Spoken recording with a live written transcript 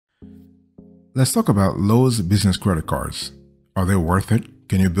Let's talk about Lowe's business credit cards. Are they worth it?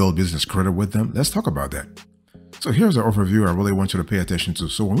 Can you build business credit with them? Let's talk about that. So here's an overview I really want you to pay attention to.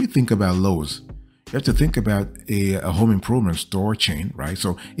 So when we think about Lowe's, you have to think about a home improvement store chain, right?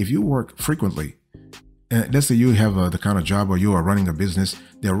 So if you work frequently, and let's say you have the kind of job where you are running a business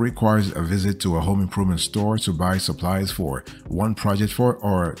that requires a visit to a home improvement store to buy supplies for one project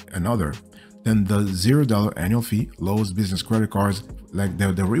or another, then the $0 annual fee Lowe's business credit cards, like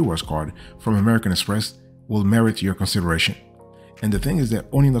the rewards card from American Express, will merit your consideration. And the thing is that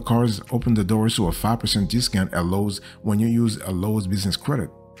owning the cards open the doors to a 5% discount at Lowe's when you use a Lowe's business credit.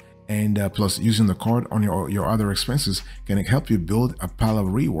 And plus, using the card on your other expenses can help you build a pile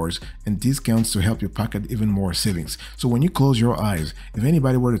of rewards and discounts to help you pocket even more savings. So when you close your eyes, if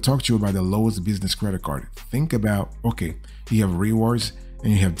anybody were to talk to you about the Lowe's business credit card, think about, okay, you have rewards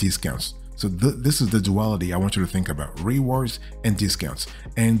and you have discounts. So this is the duality I want you to think about: rewards and discounts.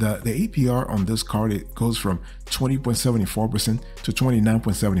 And the APR on this card, it goes from 20.74% to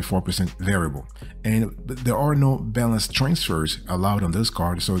 29.74% variable. And there are no balance transfers allowed on this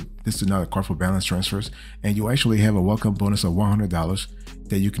card. So this is not a card for balance transfers. And you actually have a welcome bonus of $100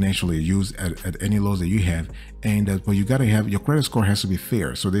 that you can actually use at any Lowe's that you have. And but you got to have your credit score has to be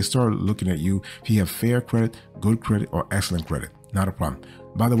fair. So they start looking at you if you have fair credit, good credit, or excellent credit. Not a problem.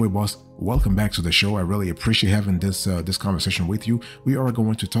 By the way, boss, welcome back to the show. I really appreciate having this conversation with you. We are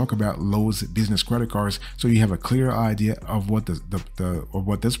going to talk about Lowe's business credit cards, so you have a clear idea of what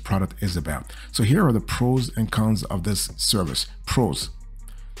what this product is about. So here are the pros and cons of this service. Pros: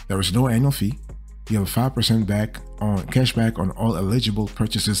 there is no annual fee. You have 5% cash back on all eligible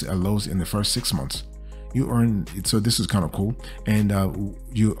purchases at Lowe's in the first 6 months. You earn, so this is kind of cool. And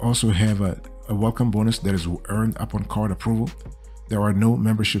you also have a welcome bonus that is earned upon card approval. There are no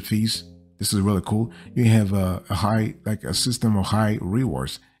membership fees. This is really cool. You have a system of high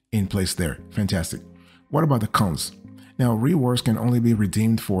rewards in place there. Fantastic. What about the cons? Now, rewards can only be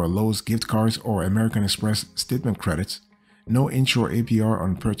redeemed for Lowe's gift cards or American Express statement credits. No intro APR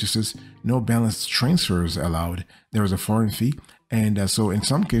on purchases. No balance transfers allowed. There is a foreign fee. And so in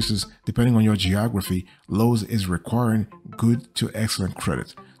some cases, depending on your geography, Lowe's is requiring good to excellent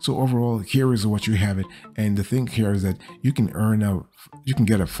credit. So overall, here is what you have it. And the thing here is that you can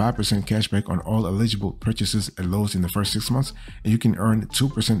get a 5% cashback on all eligible purchases at Lowe's in the first 6 months. And you can earn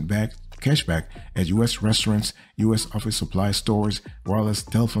 2% cashback at U.S. restaurants, U.S. office supply stores, wireless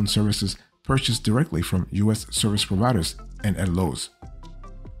telephone services purchased directly from U.S. service providers and at Lowe's.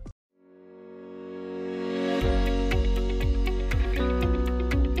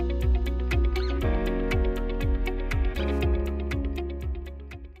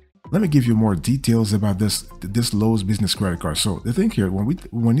 Let me give you more details about this Lowe's business credit card. So the thing here, when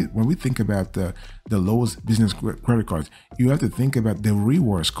we think about the Lowe's business credit cards, you have to think about the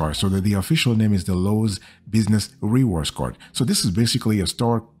rewards card. So the official name is the Lowe's business rewards card. So this is basically a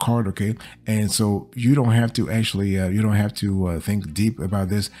store card, okay? And so you don't have to actually think deep about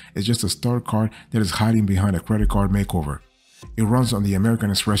this. It's just a store card that is hiding behind a credit card makeover. It runs on the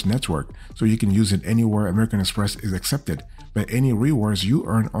American Express network, so you can use it anywhere American Express is accepted. But any rewards you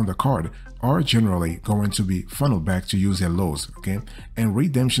earn on the card are generally going to be funneled back to use at Lowe's, okay? And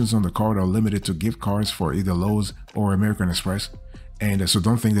redemptions on the card are limited to gift cards for either Lowe's or American Express. And so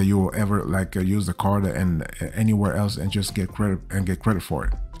don't think that you will ever use the card and anywhere else and just get credit for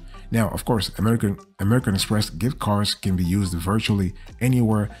it. Now, of course, American Express gift cards can be used virtually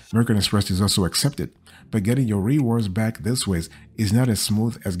anywhere American Express is also accepted. But getting your rewards back this way is not as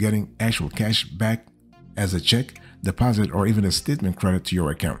smooth as getting actual cash back as a check, deposit, or even a statement credit to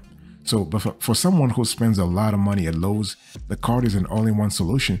your account. So, but for someone who spends a lot of money at Lowe's, the card is an all-in-one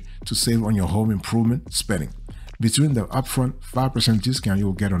solution to save on your home improvement spending. Between the upfront 5% discount you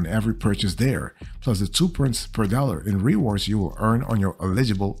will get on every purchase there, plus the 2 cents per dollar in rewards you will earn on your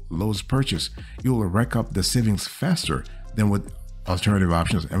eligible Lowe's purchase, you will rack up the savings faster than with alternative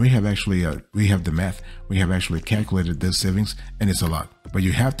options. And we have the math. We have actually calculated this savings, and it's a lot. But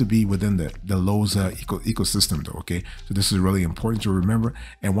you have to be within the Lowe's ecosystem, though. Okay, so this is really important to remember.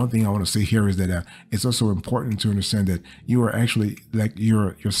 And one thing I want to say here is that it's also important to understand that you are actually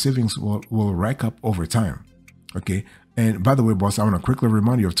your savings will rack up over time. Okay. And by the way, boss, I want to quickly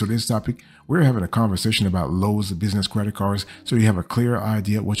remind you of today's topic. We're having a conversation about Lowe's business credit cards, so you have a clear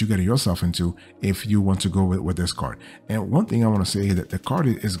idea what you're getting yourself into if you want to go with this card. And one thing I want to say is that the card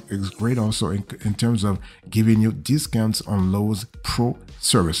is great also in terms of giving you discounts on Lowe's Pro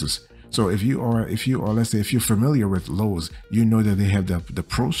services. So if you are, let's say, if you're familiar with Lowe's, you know that they have the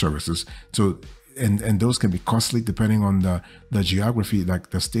Pro services. So and those can be costly depending on the geography, like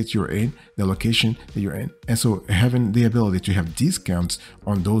the state you're in, the location that you're in. And so having the ability to have discounts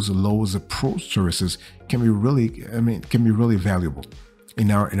on those Lowe's Pro services can be really, can be really valuable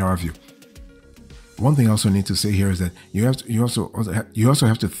in our view. One thing I also need to say here is that you also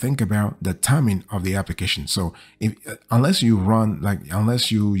have to think about the timing of the application. So unless you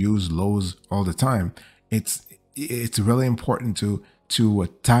use Lowe's all the time, it's really important to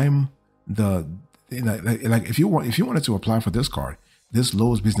time the, like if you wanted to apply for this card, this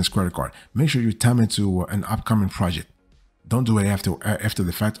Lowe's business credit card, make sure you time it to an upcoming project. Don't do it after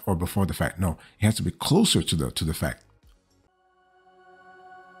the fact or before the fact. No, it has to be closer to the fact.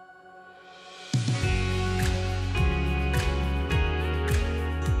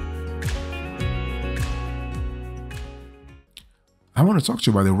 I want to talk to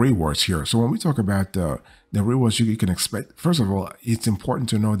you about the rewards here. So when we talk about the rewards you can expect, first of all, it's important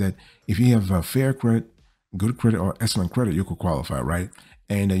to know that if you have fair credit, good credit, or excellent credit, you could qualify, right?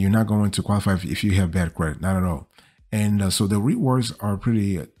 And you're not going to qualify if you have bad credit, not at all. And so the rewards are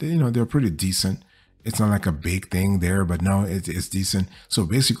pretty, they're pretty decent. It's not like a big thing there, but no, it's decent. So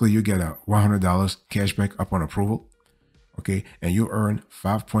basically you get a $100 cash back upon approval. Okay, and you earn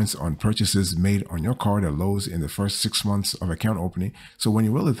 5 points on purchases made on your card at Lowe's in the first 6 months of account opening. So when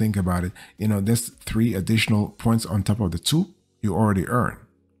you really think about it, that's 3 additional points on top of the 2 you already earn.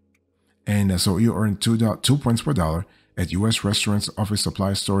 And so you earn 2 points per dollar at U.S. restaurants, office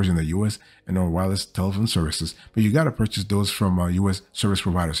supply stores in the U.S., and on wireless telephone services. But you got to purchase those from U.S. service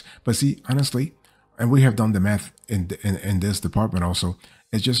providers. But see, honestly, and we have done the math in this department also,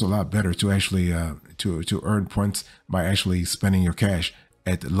 it's just a lot better to actually to earn points by actually spending your cash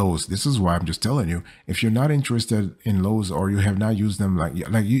at Lowe's. This is why I'm just telling you, if you're not interested in Lowe's or you have not used them,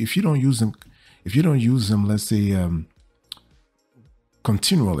 if you don't use them, let's say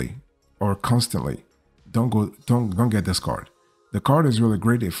continually or constantly, don't get this card. The card is really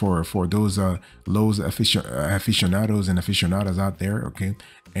great for those Lowe's aficionados and aficionadas out there, okay?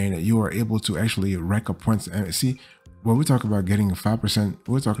 And you are able to actually rack up points. And see, when we talk about getting 5%,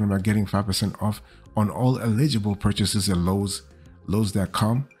 we're talking about getting 5% off on all eligible purchases at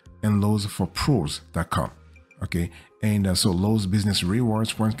Lowe's.com and LowesForPros.com, okay? And so Lowe's Business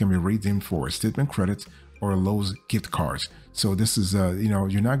Rewards points can be redeemed for statement credits or Lowe's gift cards. So this is,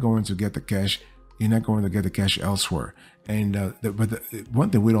 you're not going to get the cash. You're not going to get the cash elsewhere. And one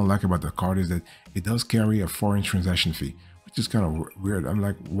thing we don't like about the card is that it does carry a foreign transaction fee, which is kind of weird. I'm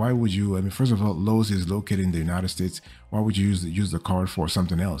like, why would you? I mean, first of all, Lowe's is located in the United States. Why would you use the card for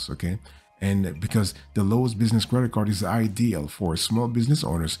something else? Okay. And because the Lowe's business credit card is ideal for small business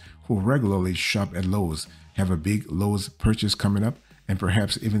owners who regularly shop at Lowe's, have a big Lowe's purchase coming up, and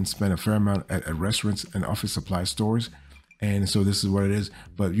perhaps even spend a fair amount at restaurants and office supply stores. And so this is what it is.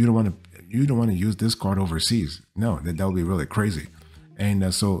 But you don't want to use this card overseas. No, that would be really crazy. And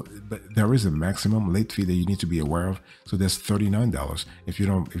but there is a maximum late fee that you need to be aware of. So that's $39 if you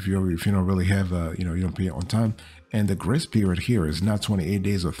don't really have you don't pay it on time. And the grace period here is not 28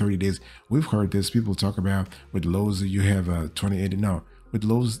 days or 30 days. We've heard this. People talk about with Lowe's you have 28. No, with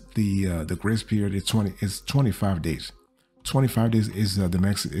Lowe's the grace period is 25 days. 25 days is the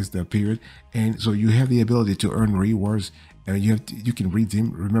max, is the period. And so you have the ability to earn rewards, and you can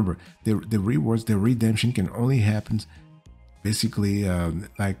redeem. Remember, the rewards, the redemption can only happen basically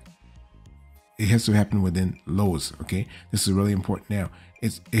like it has to happen within Lowe's. Okay, this is really important. Now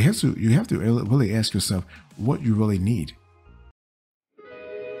you have to really ask yourself what you really need.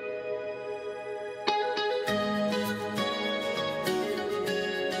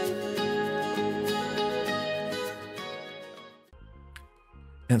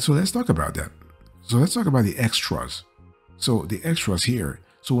 And so let's talk about that. So let's talk about the extras. So the extras here.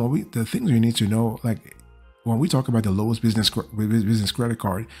 So the things you need to know, like when we talk about the Lowe's business credit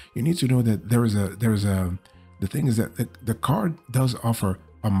card, you need to know that the thing is that the card does offer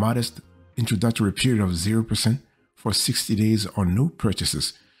a modest introductory period of 0% for 60 days on new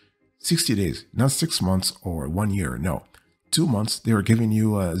purchases. 60 days, not 6 months or 1 year. No, 2 months. They are giving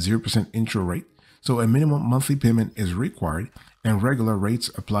you a 0% intro rate. So a minimum monthly payment is required, and regular rates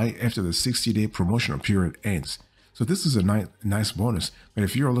apply after the 60-day promotional period ends. So this is a nice bonus. But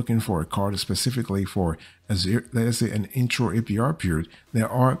if you're looking for a card specifically for let's say an intro APR period, there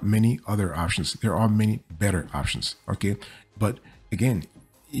are many other options. There are many better options. Okay, but again,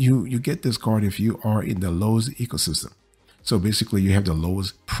 you get this card if you are in the Lowe's ecosystem. So basically you have the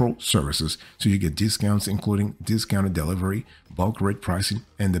Lowe's Pro services. So you get discounts, including discounted delivery, bulk rate pricing,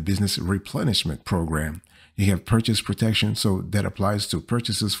 and the business replenishment program. You have purchase protection. So that applies to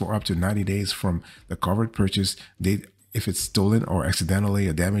purchases for up to 90 days from the covered purchase date if it's stolen or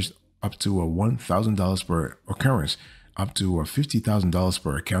accidentally damaged up to $1,000 per occurrence, up to $50,000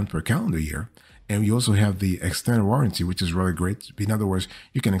 per account per calendar year. And you also have the extended warranty, which is really great. In other words,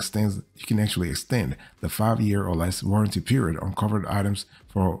 you can actually extend the 5-year or less warranty period on covered items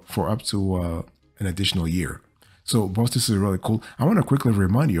for up to an additional year. So, boss, this is really cool. I want to quickly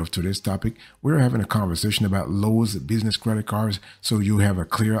remind you of today's topic. We're having a conversation about Lowe's business credit cards, so you have a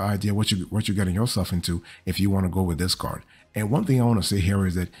clear idea what you're getting yourself into if you want to go with this card. And one thing I want to say here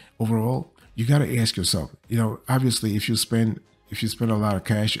is that overall, you got to ask yourself. Obviously, if you spend a lot of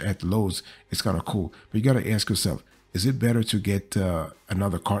cash at Lowe's, it's kind of cool. But you got to ask yourself, is it better to get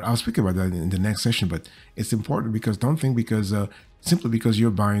another card? I'll speak about that in the next session, but it's important because don't think simply because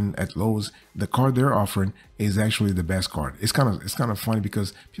you're buying at Lowe's, the card they're offering is actually the best card. It's kind of funny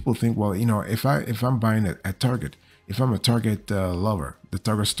because people think, well, if I'm buying at Target, if I'm a Target lover, the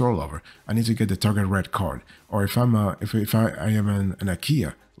Target store lover, I need to get the Target Red card. Or if I am an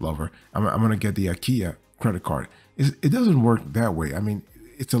IKEA lover, I'm gonna get the IKEA credit card. It doesn't work that way. I mean,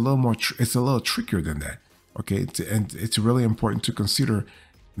 it's a little trickier than that. Okay, and it's really important to consider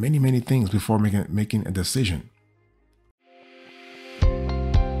many things before making a decision.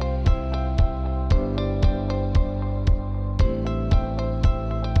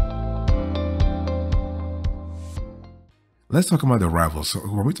 Let's talk about the rivals. So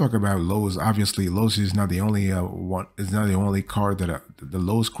when we talk about Lowe's, obviously Lowe's is not the only one. It's not the only card that the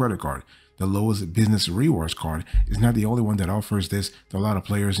Lowe's credit card, the Lowe's Business Rewards card, is not the only one that offers this to a lot of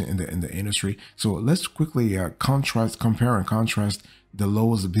players in the industry. So let's quickly compare and contrast the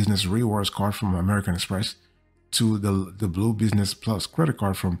Lowe's Business Rewards card from American Express to the Blue Business Plus credit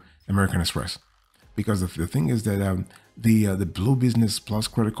card from American Express, because the thing is that the Blue Business Plus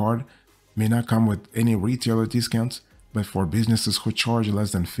credit card may not come with any retailer discounts. But for businesses who charge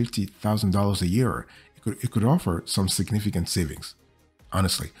less than $50,000 a year, it could offer some significant savings,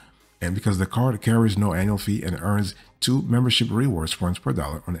 honestly. And because the card carries no annual fee and earns 2 membership rewards points per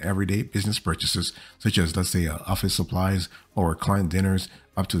dollar on everyday business purchases, such as, let's say, office supplies or client dinners,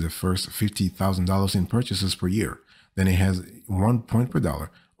 up to the first $50,000 in purchases per year. Then it has 1 point per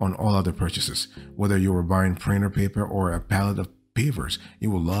dollar on all other purchases, whether you were buying printer paper or a pallet of pavers.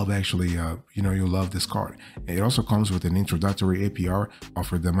 You will love you'll love this card. And it also comes with an introductory APR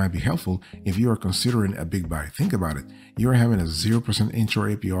offer that might be helpful if you are considering a big buy. Think about it. You're having a 0%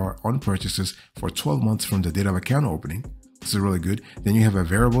 intro APR on purchases for 12 months from the date of account opening. This is really good. Then you have a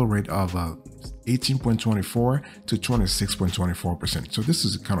variable rate of 18.24 to 26.24%. So this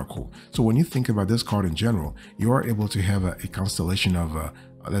is kind of cool. So when you think about this card in general, you are able to have a constellation of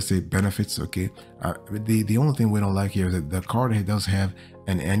let's say benefits. Okay, the only thing we don't like here is that the card does have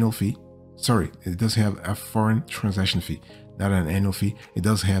an annual fee. Sorry, it does have a foreign transaction fee, not an annual fee. It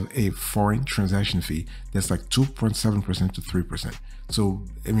does have a foreign transaction fee that's like 2.7% to 3%. So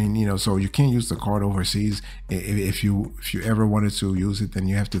I mean, so you can't use the card overseas. If you ever wanted to use it, then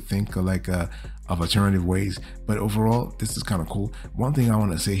you have to think of alternative ways. But overall, this is kind of cool. One thing I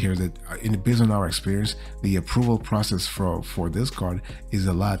want to say here is that based on our experience, the approval process for this card is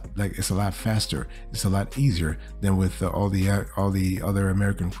a lot faster. It's a lot easier than with all the other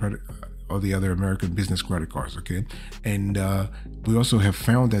American business credit cards. Okay, and we also have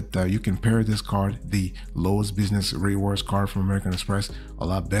found that you can pair this card, the Lowe's Business Rewards card from American Express, a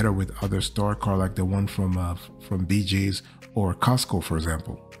lot better with other store card like the one from BJ's or Costco, for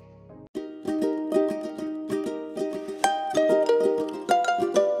example.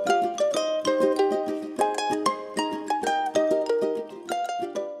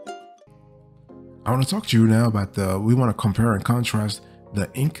 I want to talk to you now about we want to compare and contrast the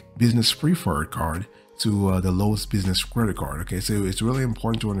Inc. Business Preferred card to the Lowe's Business Credit Card. Okay, so it's really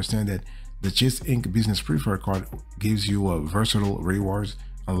important to understand that the Chase Inc. Business Preferred card gives you versatile rewards,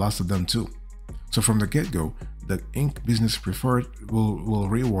 and lots of them too. So from the get-go, the Inc. Business Preferred will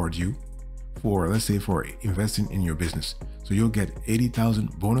reward you for, let's say, for investing in your business. So you'll get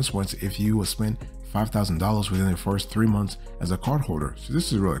 80,000 bonus points if you spend $5,000 within the first 3 months as a cardholder. So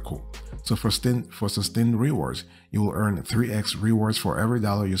this is really cool. So for sustained rewards, you will earn 3x rewards for every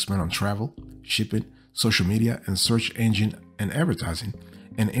dollar you spend on travel, shipping, social media, and search engine and advertising,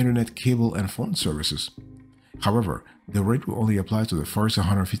 and internet, cable, and phone services. However, the rate will only apply to the first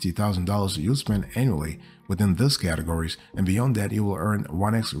 $150,000 you spend annually within these categories, and beyond that, you will earn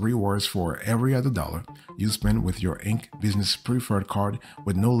 1x rewards for every other dollar you spend with your Inc. Business Preferred card,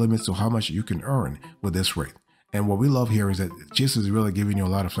 with no limits to how much you can earn with this rate. And what we love here is that Chase is really giving you a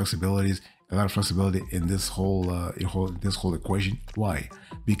lot of flexibility in this whole equation. Why?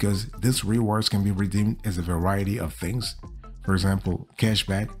 Because this rewards can be redeemed as a variety of things. For example,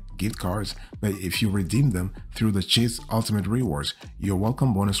 cashback, gift cards, but if you redeem them through the Chase Ultimate Rewards, your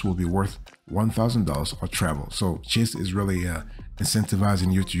welcome bonus will be worth $1,000 or travel. So Chase is really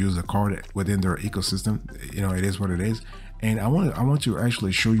incentivizing you to use the card within their ecosystem. You know, it is what it is. And I want to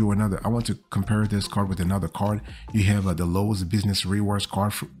actually show you another. I want to compare this card with another card. You have the Lowe's Business Rewards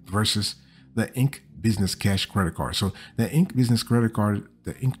card versus the Inc. Business Cash Credit Card. So the Inc. Business Credit Card,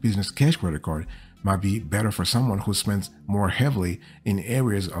 the Inc. Business Cash Credit Card might be better for someone who spends more heavily in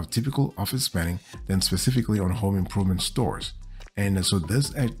areas of typical office spending than specifically on home improvement stores. And so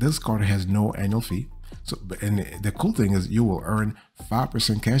this card has no annual fee. So, and the cool thing is you will earn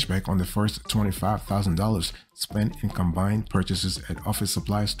 5% cash back on the first $25,000 spent in combined purchases at office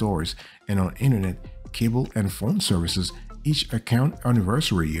supply stores and on internet, cable, and phone services each account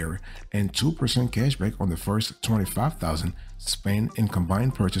anniversary year, and 2% cash back on the first $25,000 spent in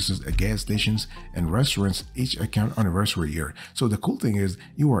combined purchases at gas stations and restaurants each account anniversary year. So the cool thing is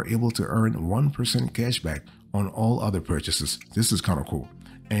you are able to earn 1% cash back on all other purchases. This is kind of cool.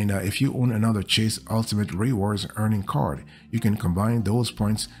 And if you own another Chase Ultimate Rewards earning card, you can combine those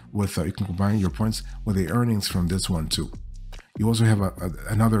points with you can combine your points with the earnings from this one too. You also have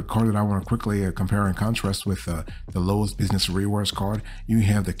another card that I want to quickly compare and contrast with the Lowe's Business Rewards card. You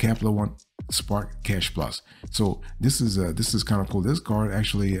have the Capital One Spark Cash Plus. So this is kind of cool. This card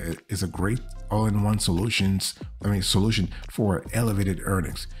actually is a great all-in-one solution for elevated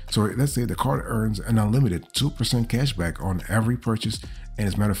earnings. So let's say the card earns an unlimited 2% cash back on every purchase. And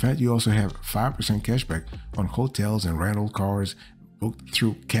as a matter of fact, you also have 5% cash back on hotels and rental cars booked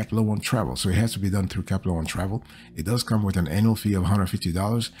through Capital One Travel. So it has to be done through Capital One Travel. It does come with an annual fee of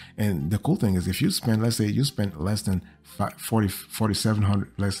 $150. And the cool thing is if you spend, let's say you spend less than $4,750,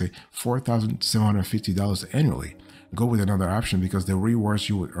 let's say $4,750 annually, go with another option because the rewards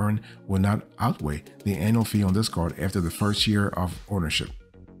you would earn will not outweigh the annual fee on this card after the first year of ownership.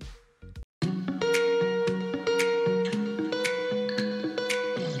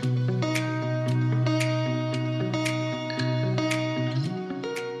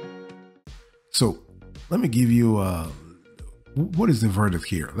 So let me give you what is the verdict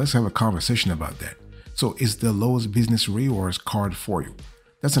here? Let's have a conversation about that. So is the Lowe's Business Rewards card for you?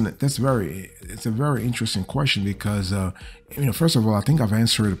 It's a very interesting question because first of all, I think I've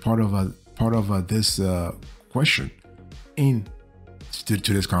answered part of this question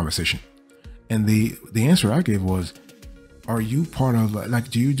to this conversation, and the answer I gave was, are you part of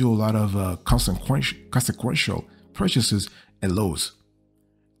do you do a lot of consequential purchases at Lowe's?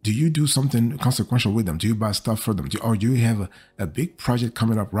 Do you do something consequential with them? Do you buy stuff for them? Or do you have a big project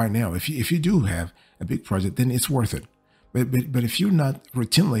coming up right now? If you do have a big project, then it's worth it. But if you're not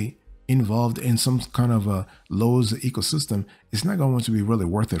routinely involved in some kind of a Lowe's ecosystem, it's not going to be really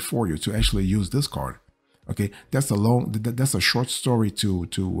worth it for you to actually use this card. Okay, that's a short story to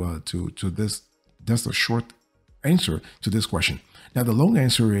this. That's a short answer to this question. Now the long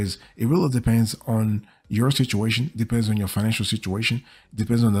answer is it really depends on your situation, depends on your financial situation,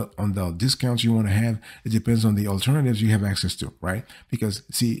 depends on the discounts you want to have, it depends on the alternatives you have access to, right? Because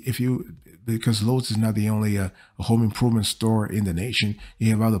see, because Lowe's is not the only home improvement store in the nation,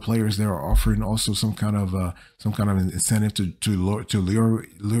 you have other players that are offering also some kind of incentive to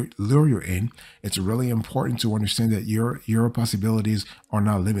lure you in. It's really important to understand that your possibilities are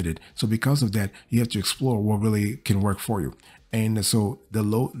not limited. So because of that, you have to explore what really can work for you. And so the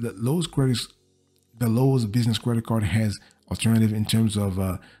Lowe's Business Credit Card has alternative in terms of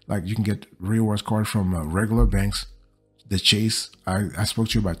you can get rewards card from regular banks, the Chase. I spoke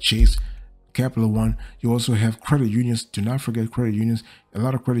to you about Chase, Capital One. You also have credit unions. Do not forget credit unions. A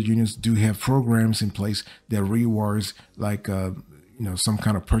lot of credit unions do have programs in place that rewards some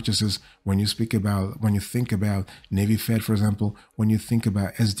kind of purchases. When you think about Navy Fed, for example, when you think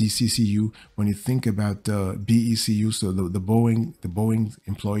about SDCCU, when you think about BECU, so the Boeing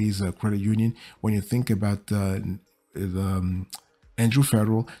employees credit union, when you think about Andrew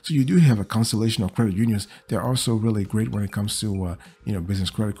Federal, so you do have a constellation of credit unions. They're also really great when it comes to business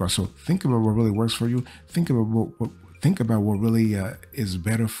credit cards. So think about what really works for you. Think about what really is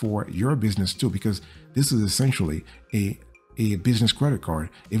better for your business too, because this is essentially a business credit card.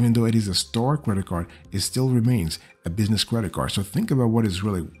 Even though it is a store credit card, it still remains a business credit card. So think about what is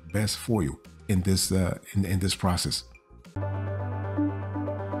really best for you in this in this process.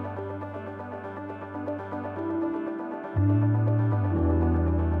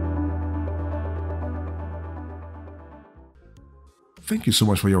 Thank you so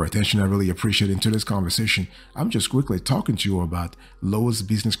much for your attention. I really appreciate it. Into this conversation, I'm just quickly talking to you about Lowe's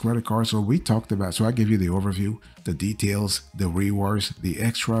business credit card. So I gave you the overview, the details, the rewards, the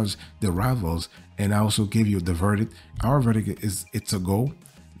extras, the rivals, and I also gave you the verdict. Our verdict is it's a go.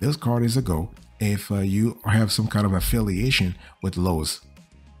 this card is a go if you have some kind of affiliation with Lowe's.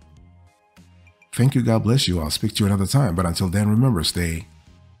 Thank you. God bless you. I'll speak to you another time. But until then, remember, stay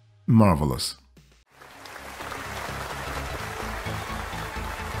marvelous.